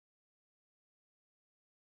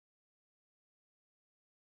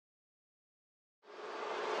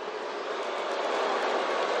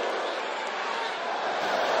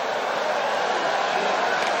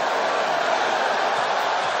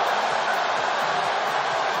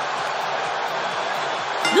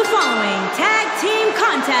The following tag team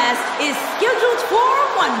contest is scheduled for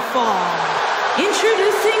one fall.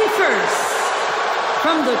 Introducing first,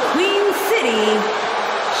 from the Queen City,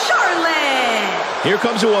 Charlotte. Here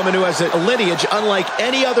comes a woman who has a lineage unlike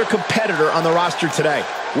any other competitor on the roster today.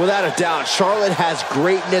 Without a doubt, Charlotte has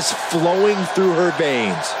greatness flowing through her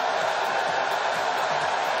veins.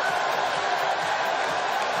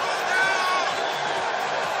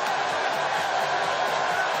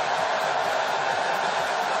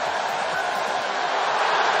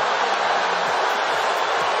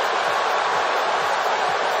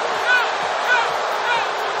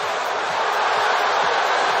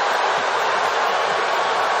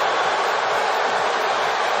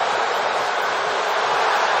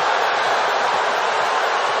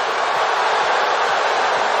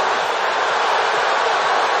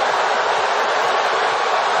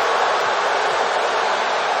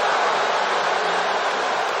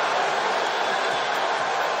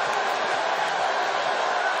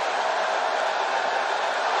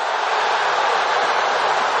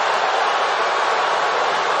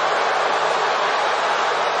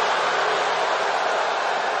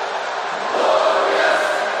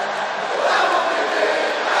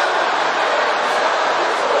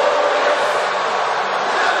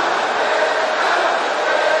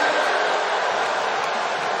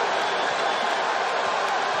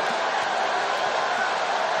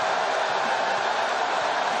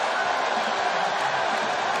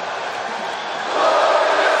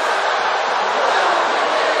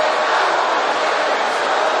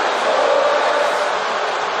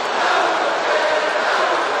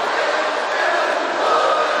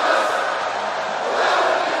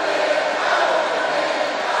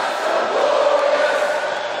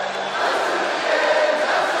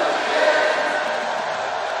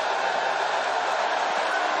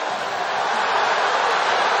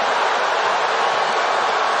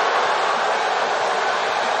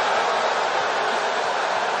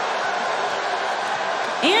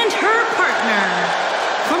 And her partner,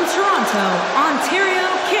 from Toronto, Ontario,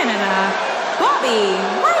 Canada, Bobby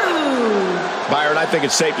Roode. Byron, I think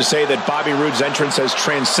it's safe to say that Bobby Roode's entrance has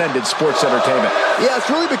transcended sports entertainment. Yeah, it's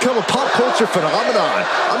really become a pop culture phenomenon.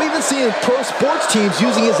 I'm even seeing pro sports teams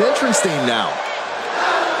using his entrance theme now.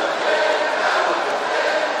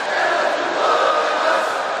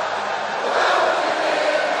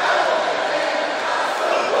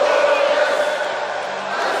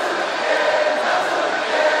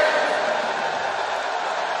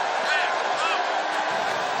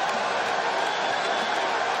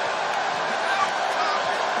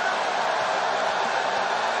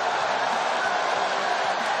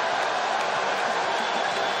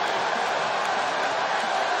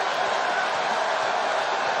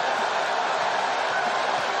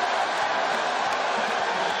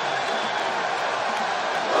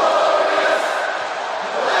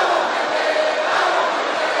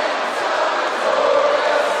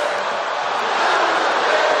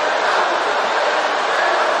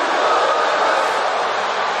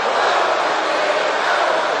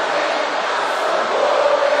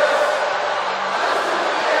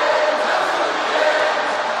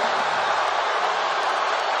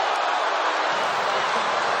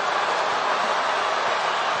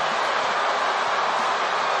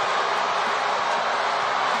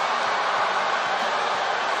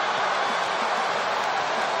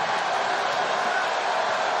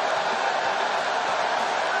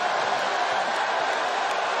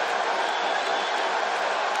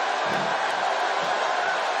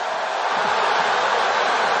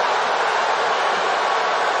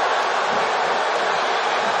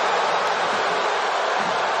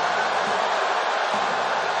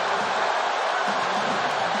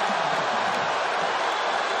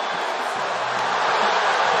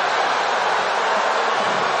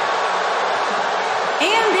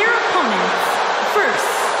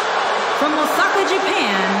 From Osaka,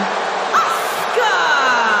 Japan, Asuka!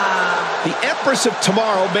 The Empress of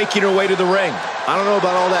Tomorrow making her way to the ring. I don't know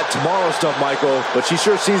about all that tomorrow stuff, Michael, but she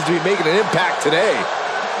sure seems to be making an impact today.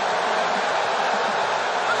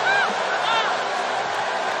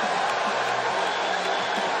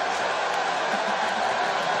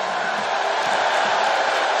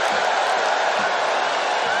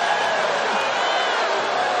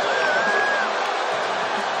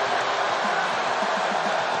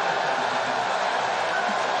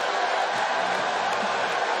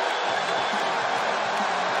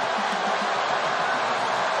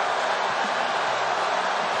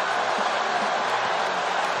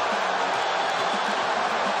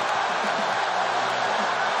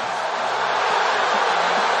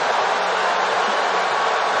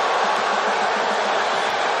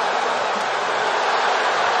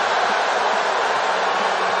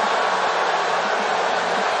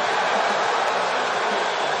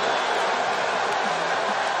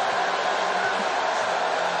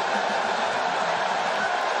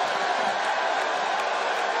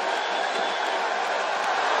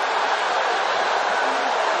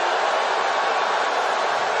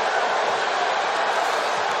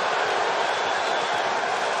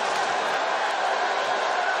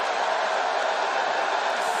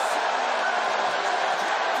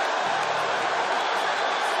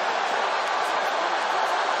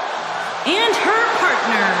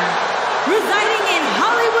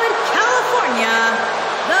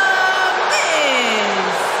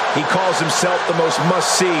 He calls himself the most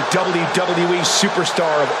must-see WWE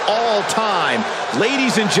superstar of all time.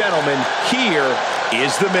 Ladies and gentlemen, here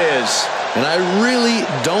is The Miz. And I really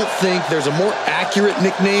don't think there's a more accurate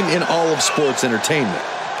nickname in all of sports entertainment.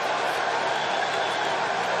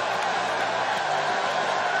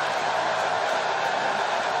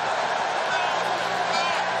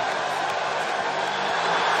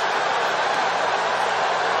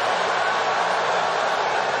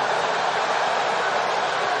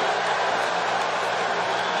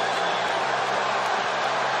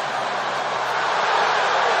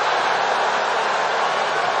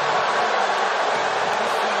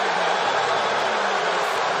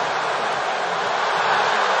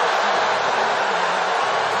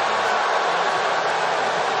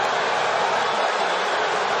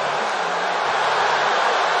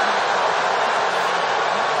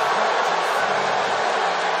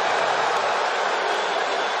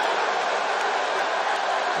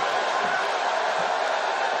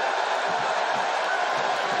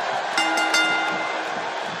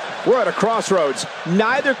 We're at a crossroads.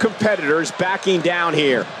 Neither competitor is backing down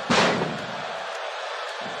here.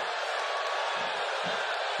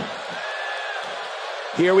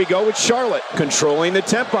 Here we go with Charlotte, controlling the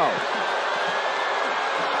tempo.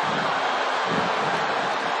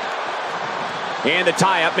 And the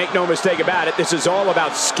tie-up, make no mistake about it, this is all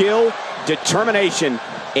about skill, determination,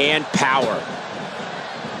 and power.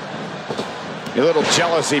 A little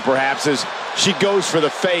jealousy, perhaps, as she goes for the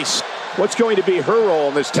face. What's going to be her role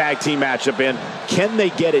in this tag team matchup, and can they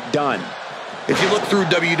get it done? If you look through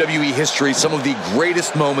WWE history, some of the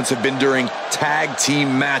greatest moments have been during tag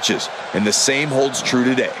team matches, and the same holds true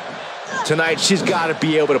today. Tonight, she's got to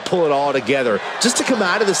be able to pull it all together just to come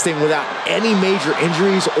out of this thing without any major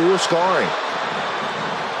injuries or scarring.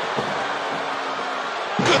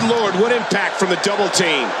 Good Lord, what impact from the double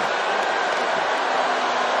team.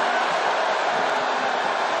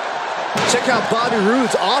 Check out Bobby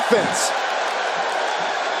Roode's offense.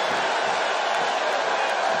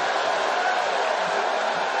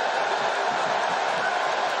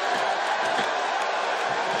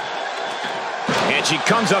 And she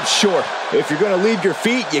comes up short. If you're going to leave your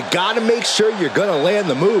feet, you got to make sure you're going to land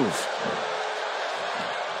the move.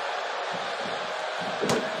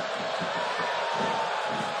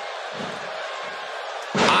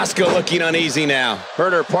 Asuka looking uneasy now. Her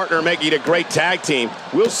and her partner making a great tag team.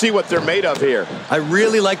 We'll see what they're made of here. I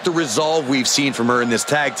really like the resolve we've seen from her in this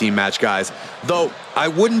tag team match, guys. Though, I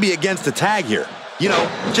wouldn't be against the tag here. You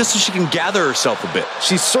know, just so she can gather herself a bit.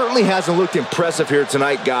 She certainly hasn't looked impressive here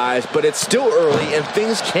tonight, guys, but it's still early and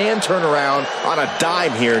things can turn around on a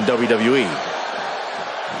dime here in WWE.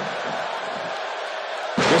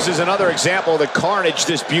 This is another example of the carnage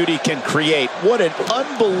this beauty can create. What an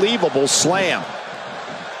unbelievable slam.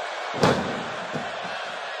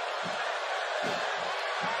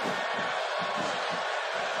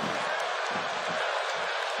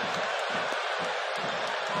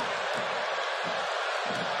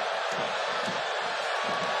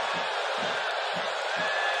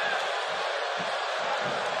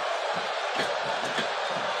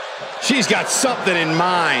 She's got something in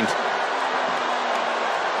mind.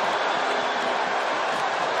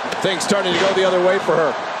 Things starting to go the other way for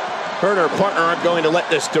her. Her and her partner aren't going to let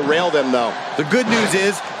this derail them, though. The good news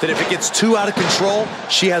is that if it gets too out of control,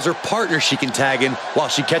 she has her partner she can tag in while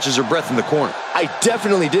she catches her breath in the corner. I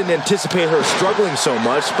definitely didn't anticipate her struggling so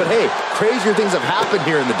much, but hey, crazier things have happened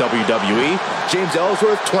here in the WWE. James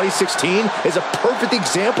Ellsworth, 2016, is a perfect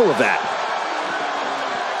example of that.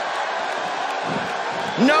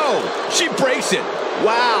 No, she breaks it.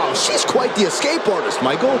 Wow, she's quite the escape artist,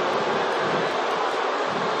 Michael.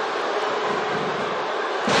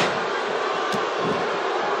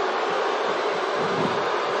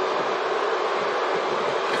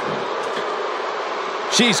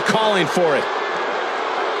 She's calling for it.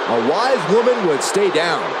 A wise woman would stay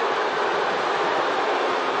down.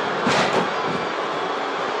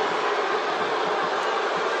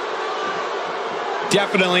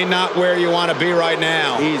 Definitely not where you want to be right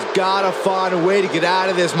now. He's got to find a way to get out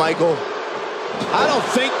of this, Michael. I don't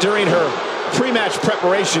think during her pre-match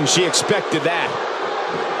preparation she expected that.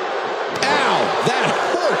 Ow, that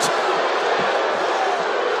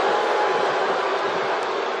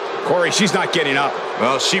hurt. Corey, she's not getting up.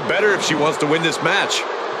 Well, she better if she wants to win this match.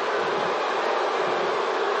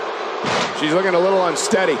 She's looking a little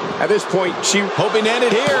unsteady. At this point, she hoping to end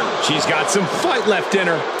it here. She's got some fight left in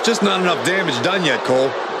her. Just not enough damage done yet, Cole.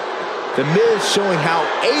 The Miz showing how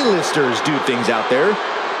A-listers do things out there.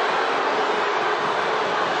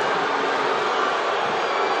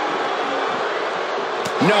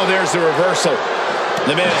 No, there's the reversal.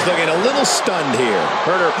 The Miz looking a little stunned here.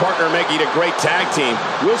 Her and her partner making a great tag team.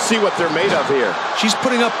 We'll see what they're made of here. She's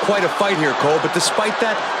putting up quite a fight here, Cole, but despite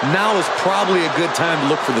that, now is probably a good time to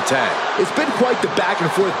look for the tag. It's been quite the back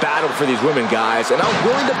and forth battle for these women, guys, and I'm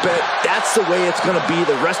willing to bet that's the way it's going to be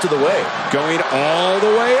the rest of the way. Going all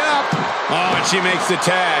the way up. Oh, and she makes the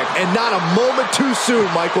tag. And not a moment too soon,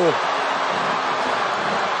 Michael.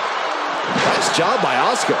 Nice job by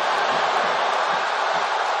Asuka.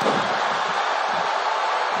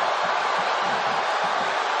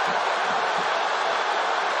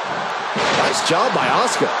 Nice job by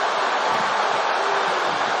Asuka.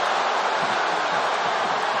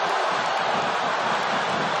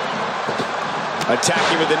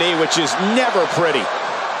 Attacking with the knee, which is never pretty.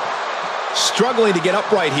 Struggling to get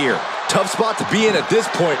upright here. Tough spot to be in at this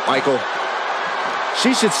point, Michael.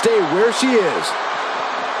 She should stay where she is.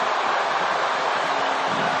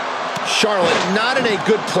 Charlotte not in a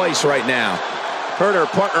good place right now. Her and her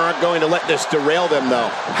partner aren't going to let this derail them, though.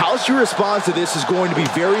 How she responds to this is going to be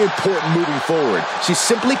very important moving forward. She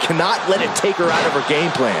simply cannot let it take her out of her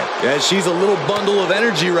game plan. Yeah, she's a little bundle of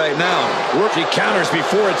energy right now. She counters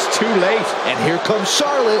before it's too late. And here comes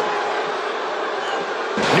Charlotte.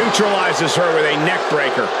 Neutralizes her with a neck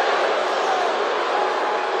breaker.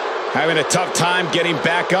 Having a tough time getting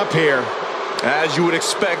back up here. As you would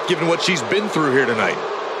expect, given what she's been through here tonight.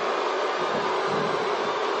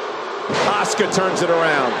 Asuka turns it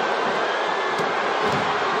around.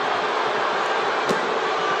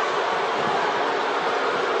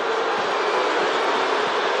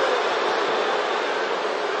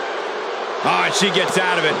 Oh, and she gets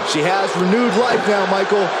out of it. She has renewed life now,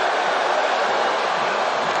 Michael.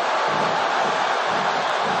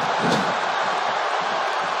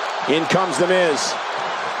 In comes The Miz.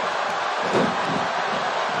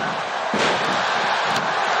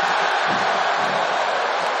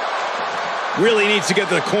 Really needs to get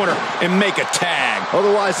to the corner and make a tag.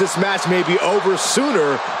 Otherwise, this match may be over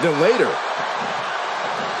sooner than later.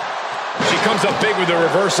 She comes up big with the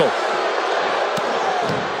reversal.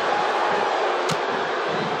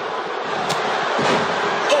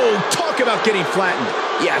 Oh, talk about getting flattened.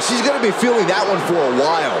 Yeah, she's going to be feeling that one for a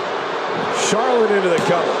while. Charlotte into the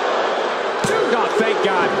cover. Oh, thank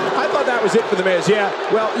God. I thought that was it for The Miz. Yeah,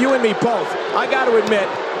 well, you and me both. I got to admit,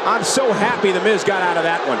 I'm so happy The Miz got out of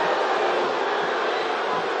that one.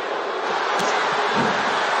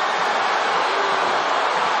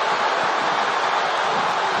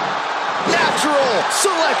 Natural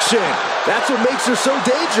selection. That's what makes her so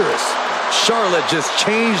dangerous. Charlotte just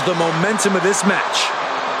changed the momentum of this match.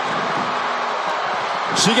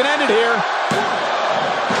 She can end it here.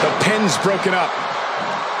 The pin's broken up.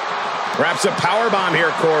 Perhaps a powerbomb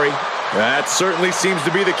here, Corey. That certainly seems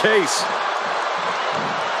to be the case.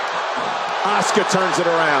 Asuka turns it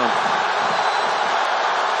around.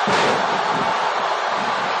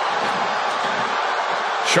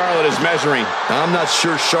 Charlotte is measuring. I'm not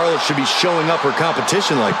sure Charlotte should be showing up her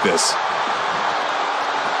competition like this.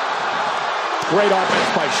 Great offense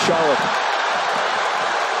by Charlotte.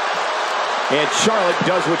 And Charlotte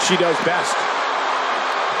does what she does best.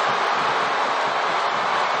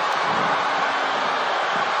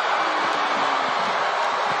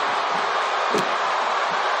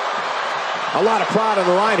 A lot of pride on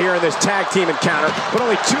the line here in this tag team encounter, but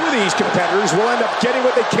only two of these competitors will end up getting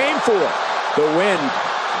what they came for, the win.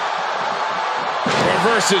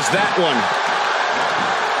 Reverses that one.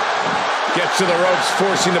 Gets to the ropes,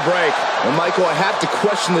 forcing the break. Well, Michael, I have to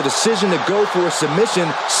question the decision to go for a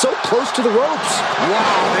submission so close to the ropes.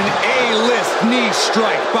 Wow, an A-list knee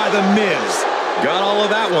strike by The Miz. Got all of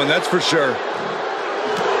that one, that's for sure.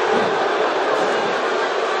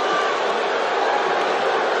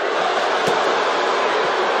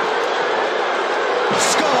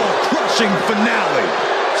 Skull-crushing finale.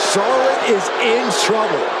 Charlotte is in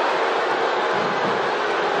trouble.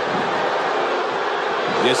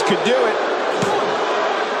 This could do it.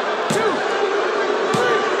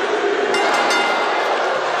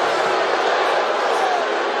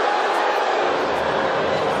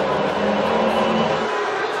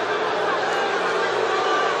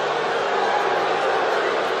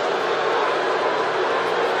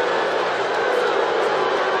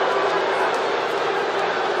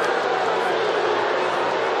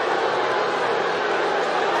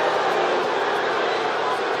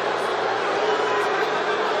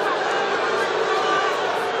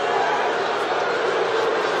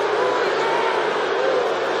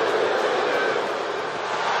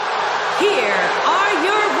 Here are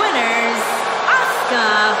your winners,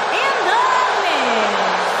 Asuka and The Miz.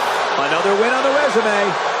 Another win on the resume.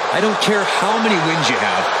 I don't care how many wins you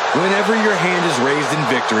have, whenever your hand is raised in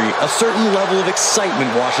victory, a certain level of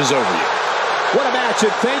excitement washes over you. What a match,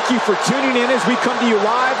 and thank you for tuning in as we come to you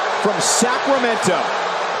live from Sacramento.